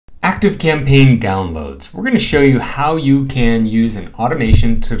ActiveCampaign downloads. We're going to show you how you can use an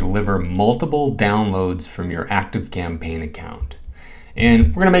automation to deliver multiple downloads from your ActiveCampaign account. And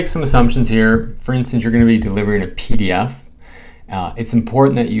we're going to make some assumptions here. For instance, you're going to be delivering a PDF. It's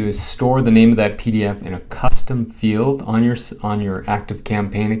important that you store the name of that PDF in a custom field on your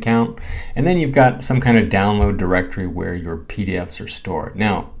ActiveCampaign account. And then you've got some kind of download directory where your PDFs are stored.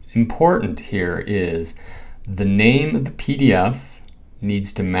 Now, important here is the name of the PDF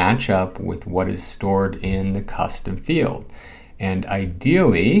needs to match up with what is stored in the custom field. And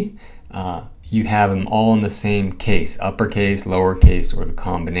ideally, you have them all in the same case, uppercase, lowercase, or the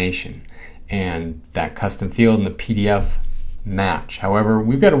combination. And that custom field and the PDF match. However,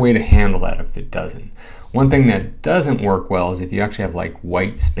 we've got a way to handle that if it doesn't. One thing that doesn't work well is if you actually have like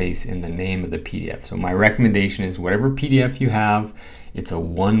white space in the name of the PDF. So my recommendation is whatever PDF you have, it's a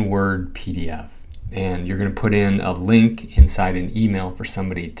one-word PDF. And you're going to put in a link inside an email for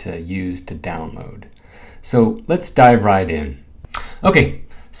somebody to use to download. So let's dive right in. Okay,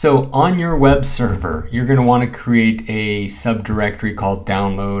 so on your web server, you're going to want to create a subdirectory called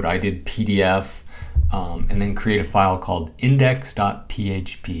download. I did PDF, and then create a file called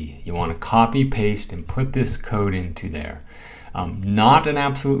index.php. You want to copy, paste, and put this code into there. Not an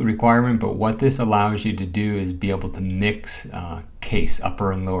absolute requirement, but what this allows you to do is be able to mix case,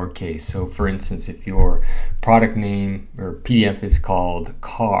 upper and lower case. So for instance, if your product name or PDF is called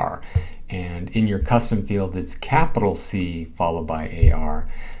car, and in your custom field it's capital C followed by AR.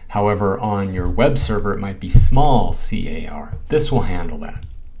 However, on your web server it might be small CAR. This will handle that.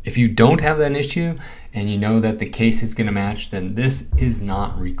 If you don't have that issue and you know that the case is going to match, then this is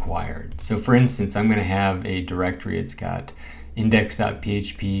not required. So for instance, I'm going to have a directory. It's got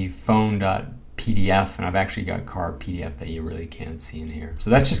index.php, phone.pdf, and I've actually got car PDF that you really can't see in here.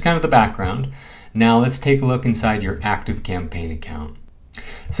 So that's just kind of the background. Now let's take a look inside your ActiveCampaign account.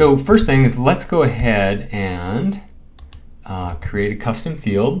 So first thing is let's go ahead and create a custom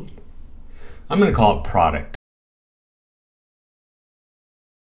field. I'm going to call it product.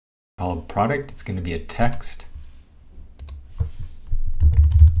 Called product. It's going to be a text.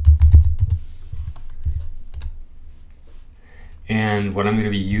 And what I'm going to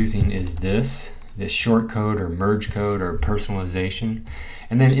be using is this shortcode or merge code or personalization.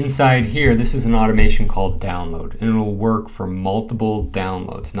 And then inside here, this is an automation called download, and it'll work for multiple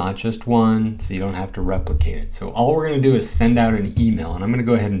downloads, not just one, so you don't have to replicate it. So all we're going to do is send out an email, and I'm going to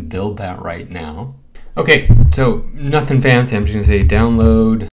go ahead and build that right now. Okay, so nothing fancy. I'm just going to say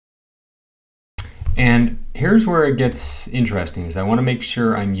download. And here's where it gets interesting, is I want to make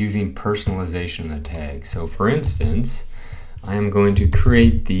sure I'm using personalization in the tag. So for instance, I am going to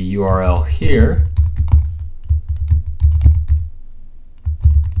create the URL here.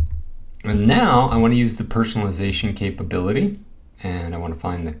 And now I want to use the personalization capability. And I want to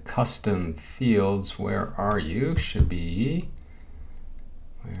find the custom fields. Where are you? Should be,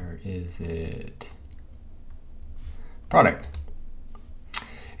 where is it? Product.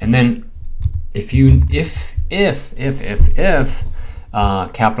 And then if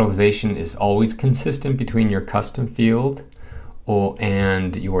capitalization is always consistent between your custom field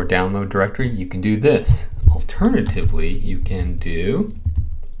and your download directory, you can do this. Alternatively, you can do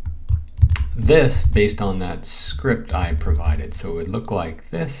this based on that script I provided. So it would look like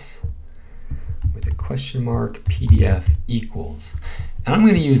this with a question mark PDF equals. And I'm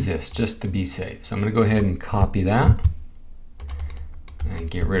going to use this just to be safe. So I'm going to go ahead and copy that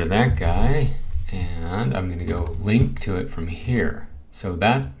and get rid of that guy. And I'm going to go link to it from here. So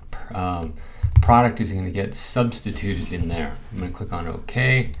that product is going to get substituted in there. I'm going to click on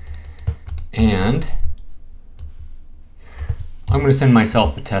OK. And I'm going to send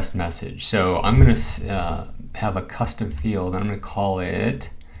myself a test message. So I'm going to have a custom field. I'm going to call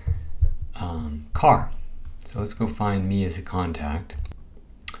it car. So let's go find me as a contact.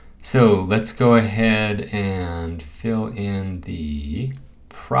 So let's go ahead and fill in the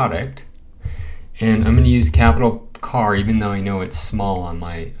product. And I'm going to use capital car, even though I know it's small on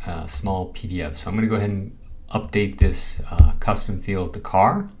my small PDF. So I'm going to go ahead and update this custom field to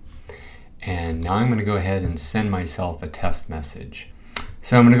car. And now I'm going to go ahead and send myself a test message.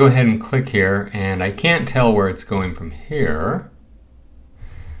 So I'm going to go ahead and click here, and I can't tell where it's going from here.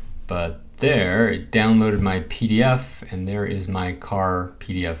 But there, it downloaded my PDF, and there is my car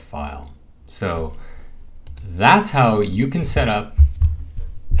PDF file. So that's how you can set up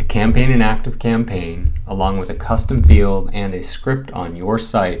a campaign in ActiveCampaign along with a custom field and a script on your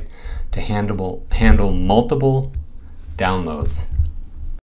site to handle multiple downloads.